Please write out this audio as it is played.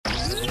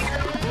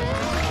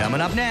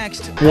Coming up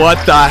next.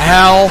 What the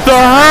hell? The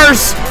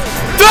hearse!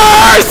 The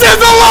hearse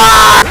is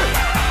alive!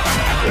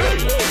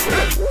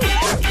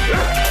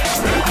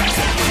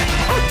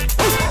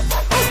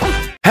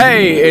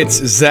 Hey, it's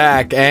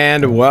Zach,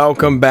 and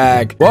welcome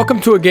back. Welcome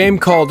to a game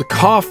called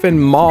Coffin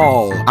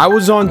Mall. I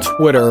was on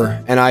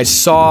Twitter, and I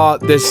saw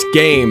this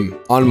game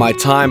on my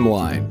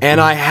timeline,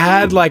 and I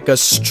had like a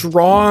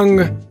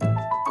strong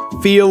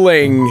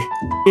feeling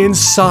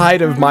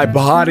inside of my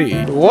body.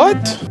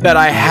 What? That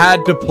I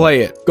had to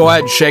play it. Go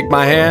ahead and shake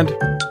my hand.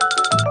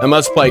 I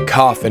must play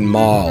Coffin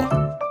Mall.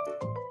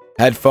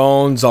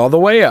 Headphones all the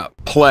way up.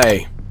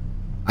 Play.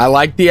 I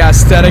like the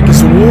aesthetic.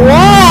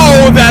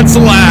 Whoa, that's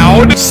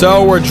loud.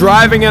 So we're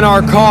driving in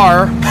our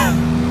car.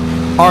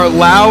 Our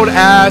loud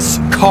ass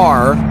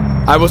car.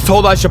 I was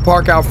told I should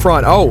park out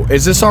front. Oh,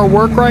 is this our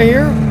work right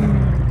here?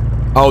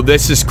 Oh,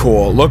 this is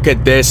cool. Look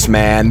at this,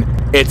 man.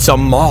 It's a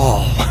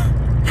mall.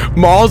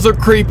 Malls are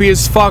creepy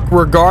as fuck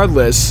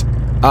regardless.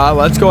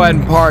 Let's go ahead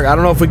and park. I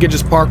don't know if we could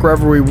just park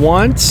wherever we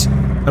want,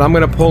 but I'm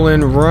gonna pull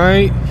in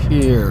right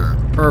here.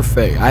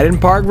 Perfect. I didn't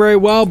park very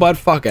well, but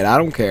fuck it. I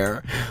don't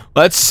care.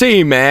 Let's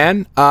see,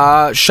 man.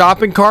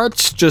 Shopping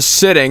carts just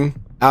sitting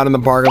out in the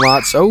parking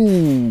lots.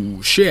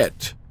 Oh,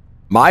 shit.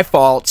 My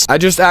fault. I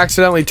just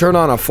accidentally turned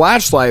on a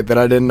flashlight that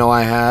I didn't know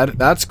I had.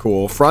 That's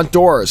cool. Front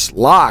doors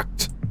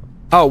locked.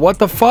 Oh, what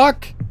the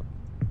fuck?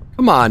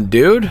 Come on,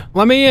 dude.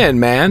 Let me in,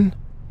 man.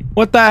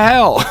 What the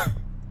hell?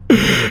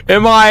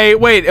 Am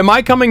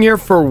I coming here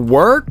for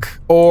work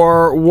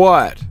or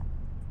what?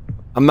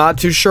 I'm not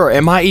too sure.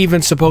 Am I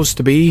even supposed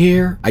to be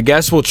here? I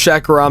guess we'll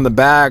check around the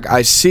back.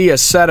 I see a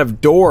set of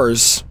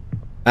doors.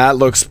 That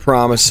looks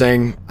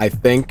promising, I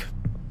think.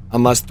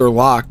 Unless they're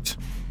locked.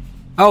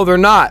 Oh, they're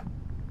not.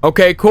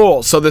 Okay,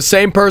 cool. So the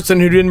same person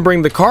who didn't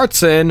bring the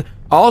carts in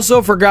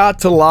also forgot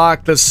to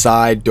lock the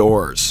side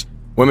doors.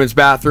 Women's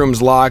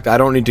bathroom's locked. I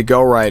don't need to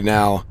go right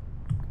now.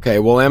 Okay,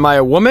 well, am I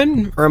a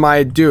woman or am I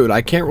a dude?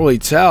 I can't really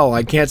tell.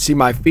 I can't see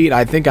my feet.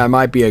 I think I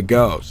might be a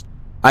ghost.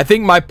 I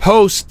think my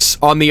post's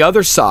on the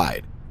other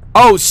side.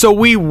 Oh, so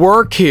we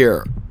work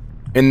here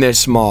in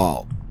this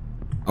mall.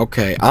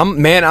 Okay, I'm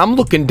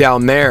looking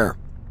down there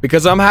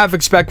because I'm half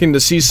expecting to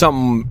see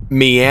something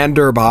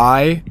meander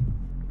by.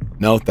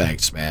 No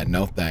thanks, man.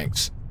 No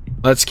thanks.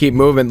 Let's keep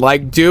moving.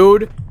 Like,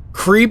 dude,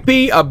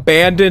 creepy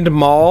abandoned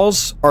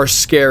malls are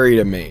scary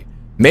to me.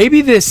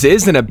 Maybe this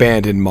is an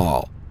abandoned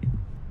mall.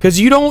 Because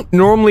you don't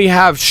normally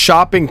have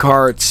shopping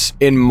carts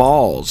in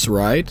malls,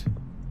 right?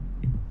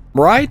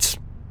 Right?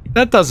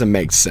 That doesn't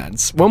make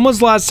sense. When was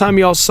the last time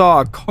y'all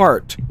saw a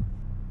cart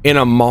in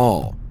a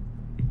mall?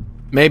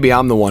 Maybe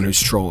I'm the one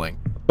who's trolling.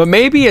 But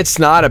maybe it's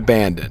not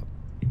abandoned.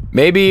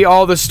 Maybe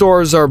all the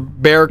stores are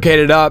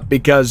barricaded up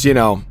because, you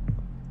know,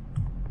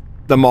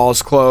 the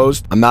mall's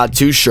closed. I'm not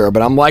too sure,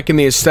 but I'm liking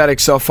the aesthetic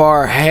so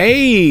far.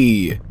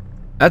 Hey!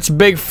 That's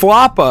Big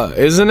Floppa,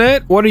 isn't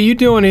it? What are you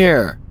doing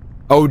here?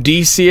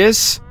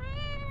 Odysseus?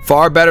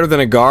 Far better than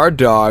a guard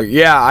dog.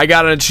 Yeah, I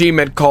got an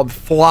achievement called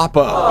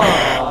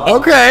Floppa.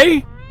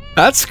 Okay.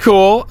 That's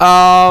cool.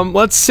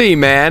 Let's see,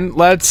 man.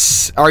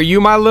 Are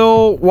you my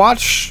little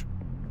watch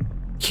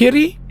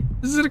kitty?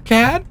 Is it a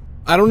cat?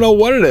 I don't know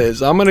what it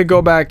is. I'm gonna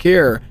go back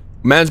here.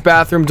 Men's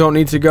bathroom, don't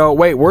need to go.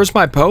 Wait, where's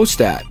my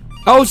post at?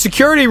 Oh,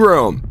 security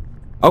room.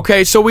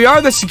 Okay, so we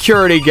are the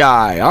security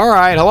guy. All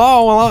right,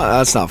 hello.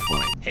 That's not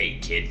funny. Hey,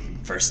 kid.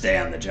 First day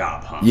on the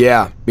job, huh?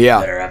 Yeah.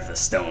 Better have the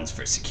stones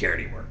for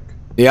security work.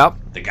 Yep.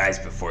 The guys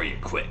before you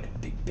quit,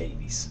 big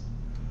babies.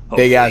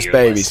 Big ass you're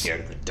babies. Less scared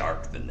of the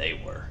dark than they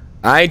were.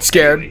 I ain't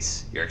scared.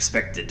 Anyways, you're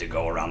expected to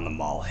go around the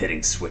mall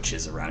hitting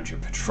switches around your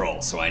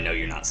patrol, so I know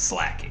you're not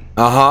slacking.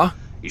 Uh-huh.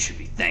 You should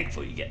be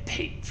thankful you get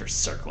paid for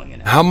circling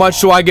it. How much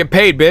do I get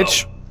paid,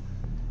 bitch? Oh,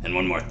 and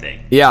one more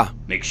thing. Yeah.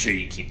 Make sure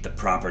you keep the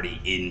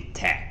property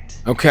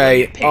intact.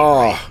 Okay.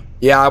 Oh, right?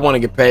 Yeah, I want to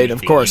get paid,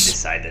 of course. You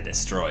decide to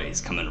destroy is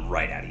coming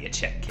right out of your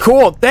check. Kid.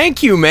 Cool.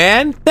 Thank you,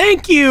 man.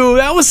 Thank you.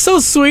 That was so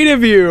sweet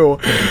of you.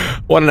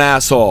 What an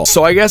asshole.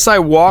 So I guess I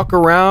walk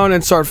around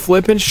and start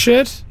flipping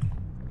shit?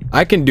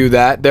 I can do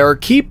that. There are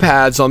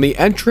keypads on the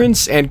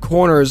entrance and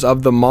corners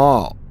of the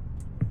mall.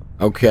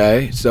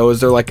 Okay, so is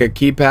there like a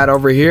keypad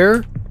over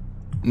here?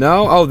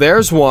 No? Oh,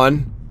 there's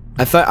one.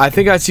 I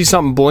think I see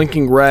something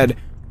blinking red.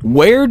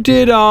 Where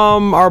did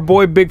our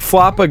boy Big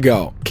Floppa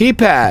go?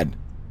 Keypad.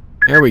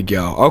 There we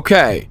go.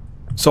 Okay.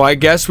 So I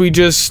guess we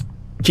just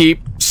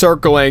keep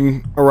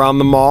circling around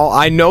the mall.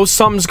 I know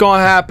something's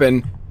gonna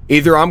happen.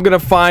 Either I'm gonna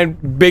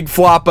find Big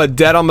Floppa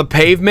dead on the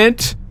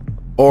pavement,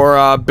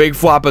 or Big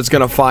Floppa's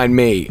gonna find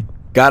me.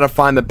 Gotta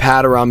find the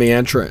pad around the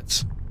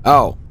entrance.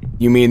 Oh,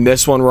 you mean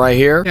this one right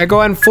here? Yeah, go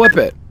ahead and flip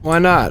it. Why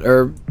not?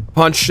 Or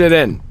punch it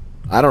in.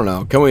 I don't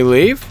know. Can we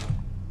leave?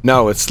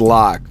 No, it's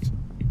locked.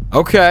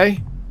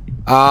 Okay.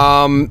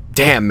 Damn,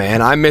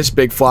 man. I miss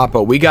Big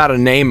Floppa. We gotta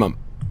name him.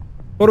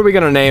 What are we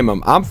gonna name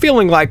him? I'm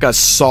feeling like a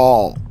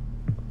Saul.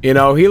 You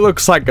know, he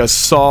looks like a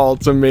Saul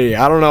to me.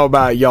 I don't know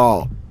about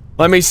y'all.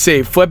 Let me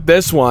see. Flip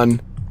this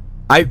one.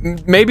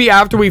 Maybe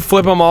after we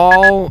flip them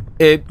all,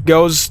 it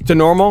goes to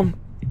normal.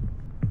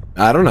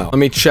 I don't know. Let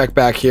me check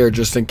back here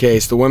just in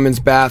case. The women's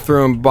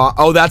bathroom.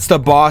 Oh, that's the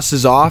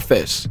boss's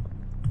office.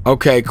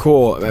 Okay,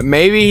 cool.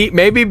 Maybe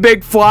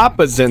Big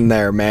Floppa's in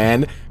there,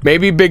 man.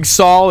 Maybe Big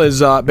Saul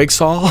is, Big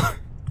Saul?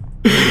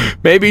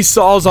 Maybe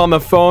Saul's on the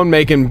phone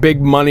making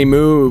big money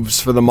moves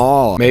for the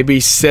mall. Maybe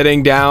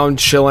sitting down,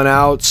 chilling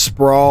out,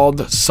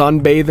 sprawled,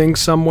 sunbathing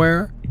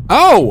somewhere.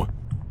 Oh!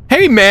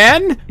 Hey,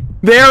 man!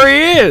 There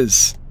he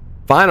is!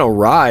 Final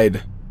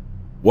ride.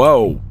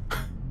 Whoa.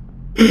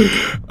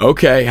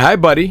 Okay, hi,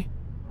 buddy.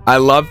 I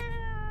love...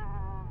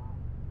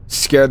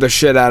 Scared the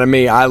shit out of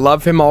me. I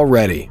love him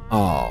already.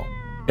 Oh.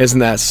 Isn't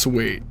that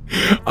sweet?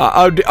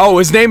 Oh,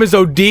 his name is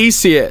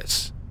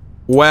Odysseus.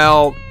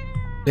 Well,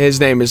 his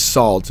name is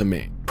Saul to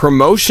me.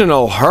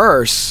 Promotional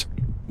hearse?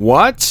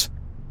 What?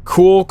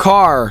 Cool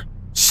car.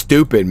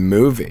 Stupid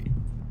movie.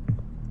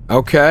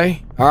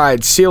 Okay.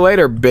 Alright, see you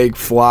later, Big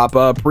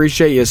Floppa.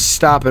 Appreciate you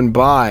stopping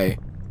by.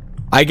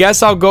 I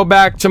guess I'll go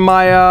back to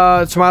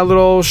my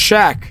little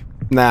shack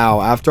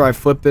now after I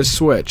flip this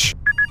switch.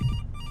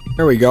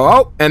 There we go.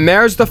 Oh, and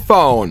there's the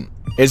phone.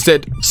 Is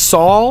it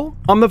Saul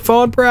on the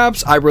phone,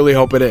 perhaps? I really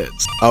hope it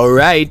is. All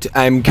right,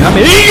 I'm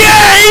coming.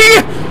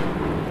 Yay!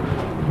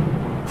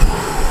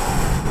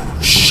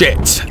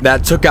 Shit,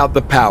 that took out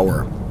the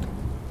power.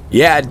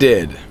 Yeah, it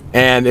did.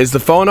 And is the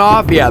phone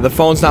off? Yeah, the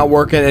phone's not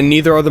working, and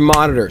neither are the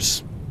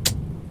monitors.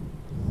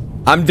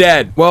 I'm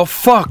dead. Well,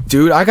 fuck,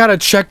 dude. I gotta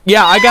check.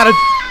 Yeah, I gotta...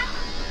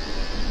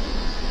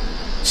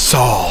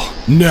 Saul,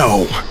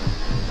 no.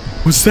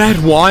 Was that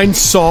wine,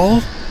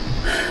 Saul?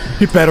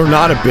 He better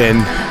not have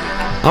been.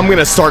 I'm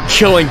gonna start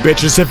killing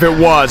bitches if it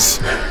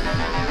was.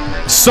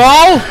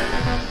 Saul?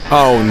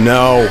 Oh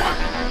no.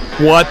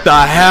 What the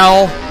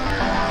hell?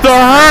 The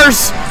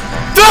hearse!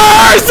 The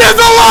hearse is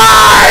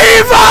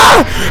alive!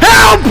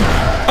 Help!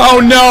 Oh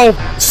no.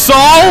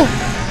 Saul?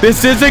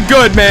 This isn't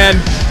good, man.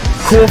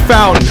 Cool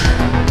fountain.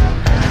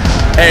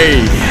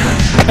 Hey.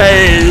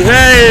 Hey,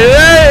 hey,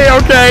 hey,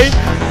 okay.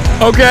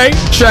 Okay,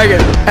 check it.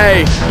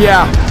 Hey,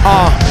 yeah,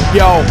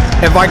 yo,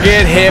 if I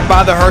get hit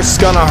by the hearse, it's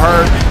gonna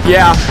hurt.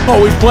 Yeah,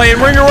 oh, he's playing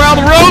Ring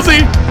Around the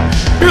Rosie.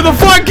 Here the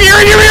fuck, here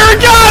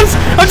it comes!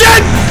 I'm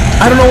dead!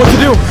 I don't know what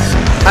to do.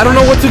 I don't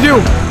know what to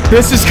do.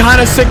 This is kind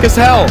of sick as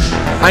hell.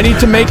 I need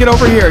to make it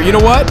over here. You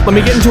know what? Let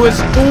me get into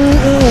his,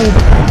 ooh.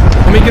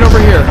 Let me get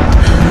over here.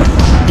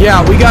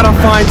 Yeah, we gotta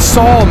find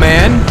Saul,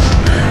 man.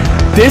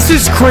 This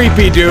is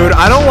creepy, dude.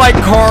 I don't like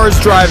cars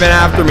driving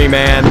after me,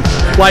 man.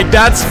 Like,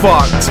 that's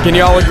fucked. Can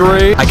y'all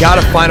agree? I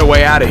gotta find a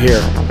way out of here.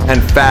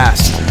 And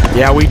fast.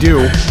 Yeah, we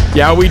do.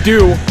 Yeah, we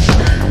do.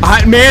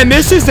 Man,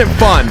 this isn't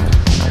fun.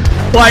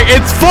 Like,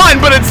 it's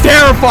fun, but it's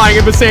terrifying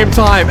at the same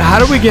time. How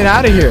do we get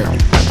out of here?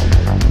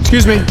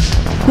 Excuse me.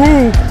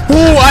 Ooh,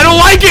 I don't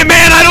like it,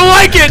 man. I don't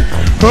like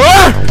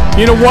it.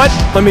 You know what?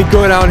 Let me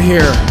go down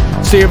here.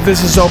 See if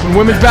this is open.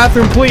 Women's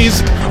bathroom,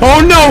 please.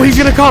 Oh, no, he's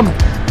gonna come.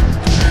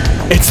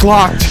 It's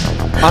locked.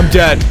 I'm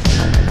dead.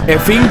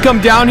 If he can come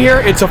down here,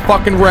 it's a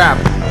fucking wrap.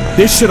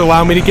 This should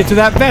allow me to get to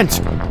that vent.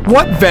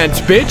 What vent,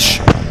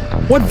 bitch?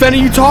 What vent are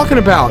you talking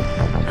about?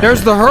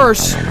 There's the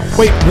hearse.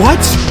 Wait, what?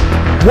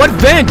 What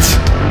vent?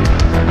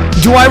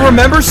 Do I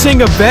remember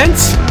seeing a vent?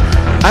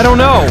 I don't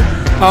know.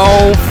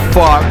 Oh,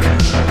 fuck.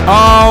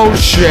 Oh,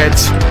 shit.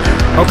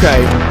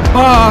 Okay.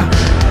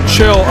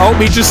 Chill. Oh,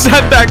 he just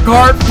set that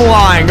cart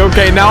flying.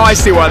 Okay, now I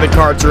see why the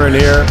carts are in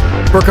here.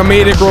 For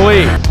comedic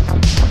relief.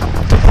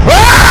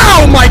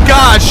 Oh my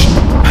gosh!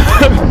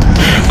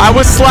 I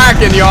was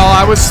slacking, y'all.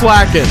 I was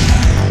slacking.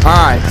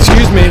 Alright,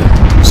 excuse me.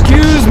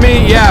 Excuse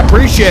me. Yeah,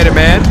 appreciate it,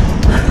 man.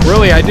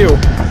 Really, I do.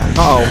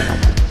 Uh-oh.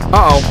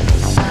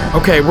 Uh-oh.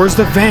 Okay, where's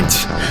the vent?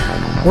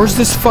 Where's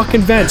this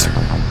fucking vent?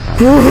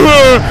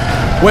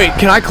 Wait,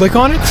 can I click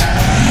on it?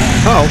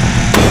 Uh-oh.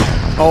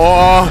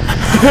 Oh.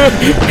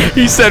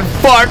 He said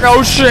fuck.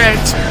 Oh, shit.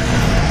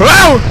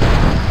 Oh!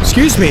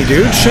 Excuse me,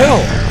 dude.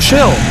 Chill.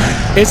 Chill.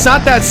 It's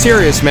not that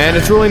serious, man.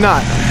 It's really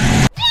not.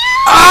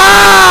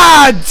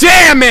 Ah!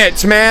 Damn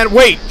it, man.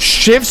 Wait.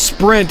 Shift,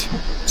 sprint,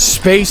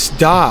 space,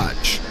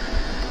 dodge.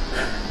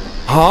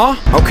 Huh?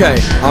 Okay.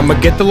 I'm gonna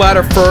get the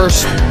ladder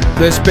first.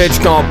 This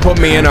bitch gonna put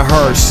me in a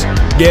hearse.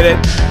 Get it?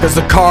 Because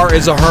the car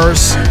is a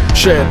hearse.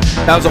 Shit.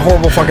 That was a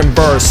horrible fucking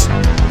verse.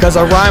 Because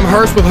I rhyme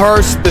hearse with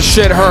hearse, the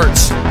shit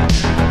hurts.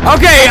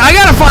 Okay, I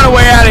gotta find a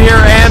way out of here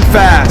and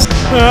fast.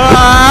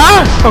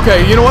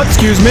 Okay, you know what?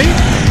 Excuse me.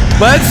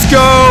 Let's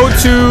go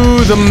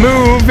to the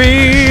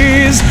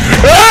movies.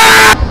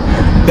 Ah!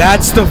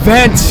 That's the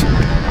vent.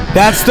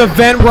 That's the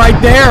vent right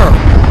there.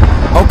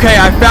 Okay,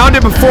 I found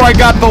it before I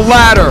got the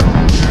ladder.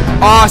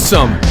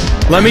 Awesome.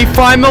 Let me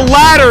find the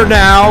ladder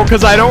now,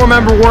 because I don't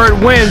remember where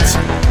it went.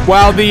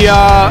 While the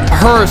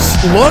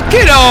hearse. Look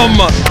at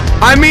him.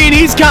 I mean,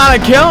 he's kind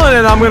of killing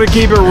it. I'm going to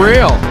keep it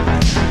real.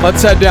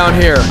 Let's head down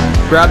here.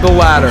 Grab the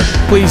ladder.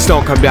 Please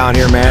don't come down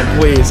here, man.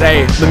 Please.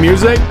 Hey, the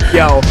music?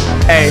 Yo.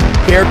 Hey,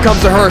 here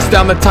comes the hearse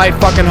down the tight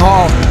fucking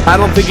hall. I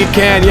don't think he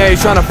can. Yeah,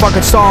 he's trying to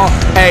fucking stall.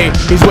 Hey,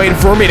 he's waiting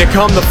for me to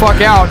come the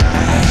fuck out.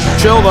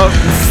 Chill the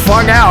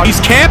fuck out. He's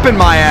camping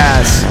my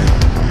ass.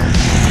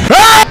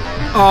 Ah!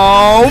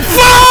 Oh,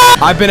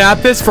 fuck! I've been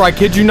at this for, I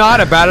kid you not,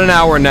 about an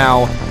hour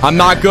now. I'm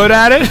not good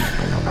at it.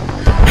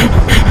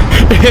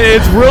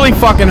 It's really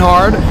fucking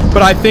hard,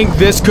 but I think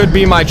this could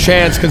be my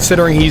chance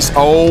considering he's...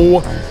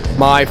 Oh,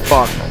 my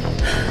fuck.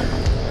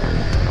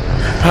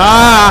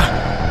 Ah!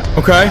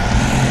 Okay.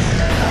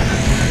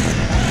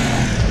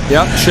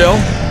 Yep, chill.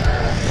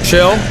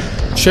 Chill.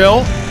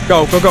 Chill.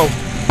 Go, go, go.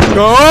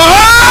 Go!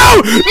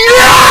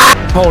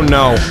 Oh,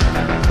 no.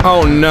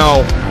 Oh,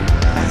 no.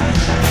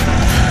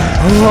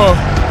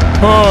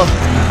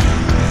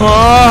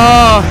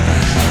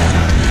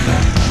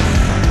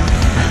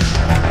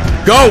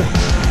 Go!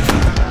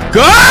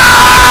 Go!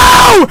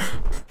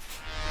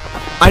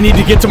 I need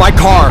to get to my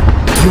car.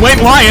 You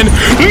ain't lying.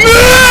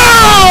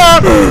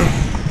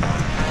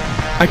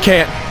 I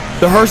can't.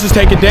 The hearse is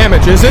taking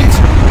damage, is it?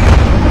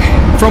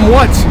 From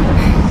what?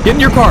 Get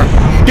in your car.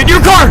 Get in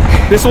your car!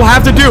 This will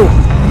have to do.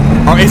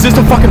 Oh, is this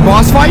a fucking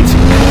boss fight?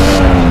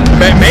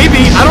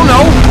 Maybe. I don't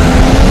know.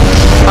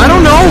 I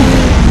don't know.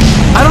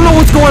 I don't know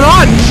what's going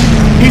on.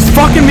 He's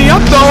fucking me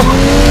up, though.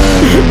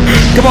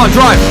 Come on,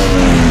 drive.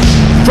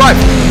 Drive.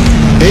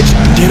 Bitch,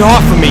 get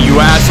off of me, you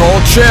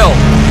asshole. Chill.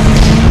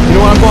 You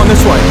know what? I'm going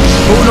this way.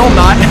 Oh, no, I'm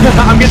not.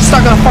 I'm getting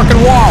stuck on a fucking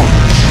wall.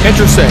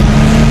 Interesting.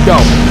 Go.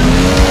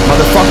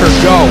 Motherfucker,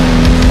 go.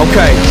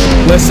 Okay,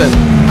 listen.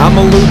 I'm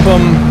gonna loop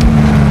him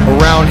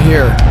around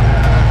here.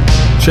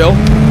 Chill.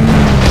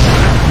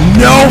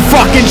 No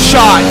fucking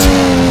shot.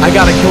 I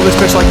gotta kill this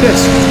bitch like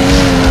this.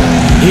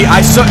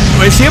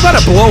 Is he about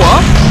to blow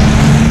up?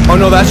 Oh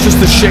no, that's just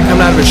the shit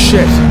coming out of his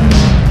shit.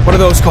 What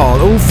are those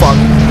called? Oh fuck.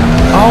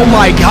 Oh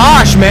my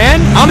gosh, man.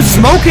 I'm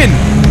smoking.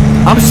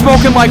 I'm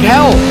smoking like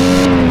hell.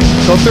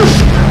 Go through.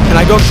 Can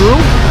I go through?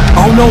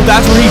 Oh no,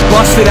 that's where he's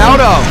busted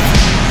out of.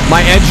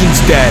 My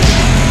engine's dead.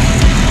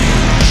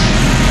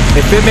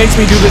 If it makes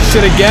me do this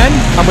shit again,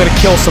 I'm gonna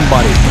kill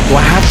somebody. Do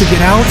I have to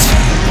get out?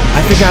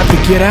 I think I have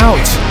to get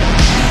out.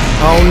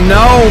 Oh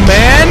no,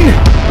 man!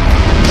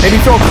 Maybe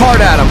throw a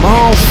card at him.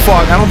 Oh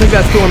fuck, I don't think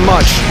that's doing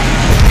much.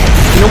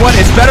 You know what?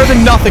 It's better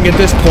than nothing at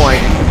this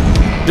point.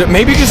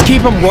 Maybe just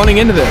keep him running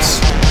into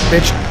this.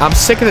 Bitch, I'm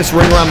sick of this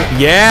ring around.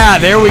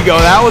 Yeah, there we go.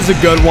 That was a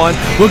good one.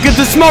 Look at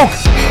the smoke.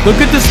 Look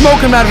at the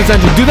smoke coming out of his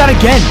engine. Do that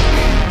again.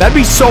 That'd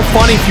be so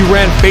funny if you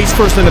ran face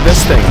first into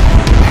this thing.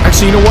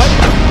 Actually, you know what?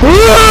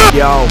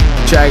 Yo,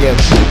 check it.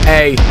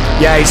 Hey,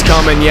 yeah, he's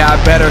coming. Yeah, I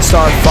better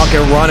start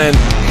fucking running.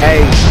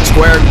 Hey,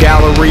 Square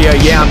Galleria.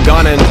 Yeah, I'm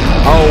gunning.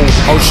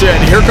 Oh shit.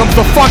 Here comes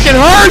the fucking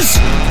hearse!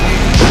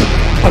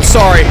 I'm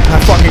sorry. I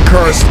fucking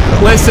cursed.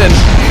 Listen,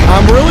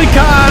 I'm really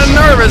kind of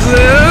nervous.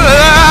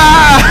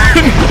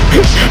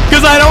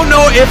 Because I don't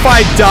know if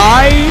I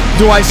die.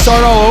 Do I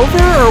start all over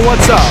or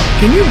what's up?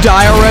 Can you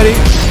die already?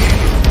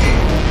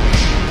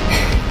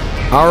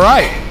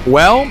 Alright.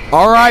 Well,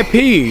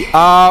 R.I.P.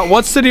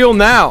 What's the deal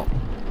now?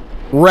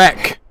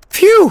 Wreck.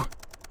 Phew!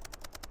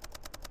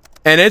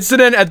 An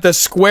incident at the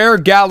Square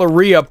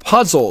Galleria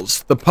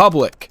puzzles the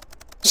public.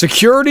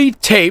 Security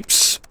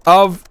tapes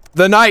of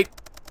the night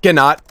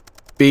cannot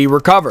be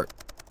recovered.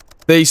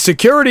 The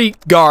security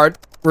guard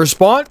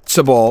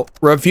responsible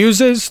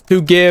refuses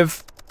to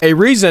give a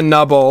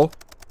reasonable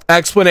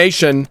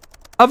explanation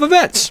of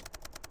events.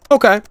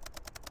 Okay.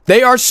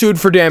 They are sued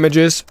for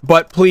damages,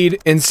 but plead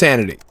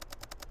insanity.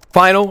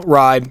 Final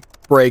ride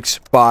breaks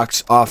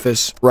box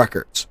office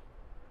records.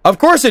 Of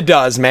course it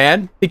does,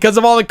 man. Because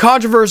of all the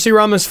controversy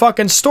around this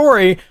fucking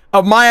story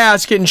of my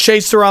ass getting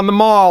chased around the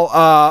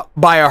mall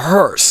by a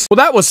hearse. Well,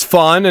 that was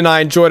fun, and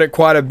I enjoyed it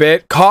quite a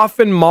bit.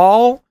 Coffin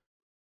Mall.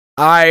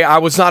 I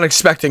was not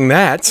expecting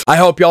that. I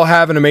hope y'all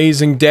have an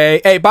amazing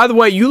day. Hey, by the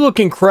way, you look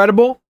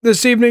incredible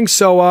this evening,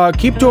 so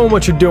keep doing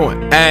what you're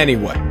doing.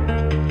 Anyway,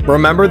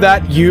 remember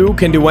that you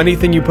can do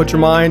anything you put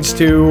your minds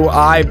to.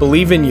 I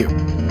believe in you.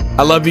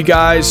 I love you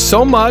guys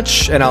so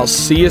much, and I'll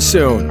see you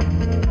soon.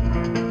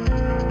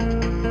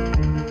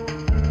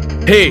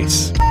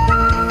 Peace.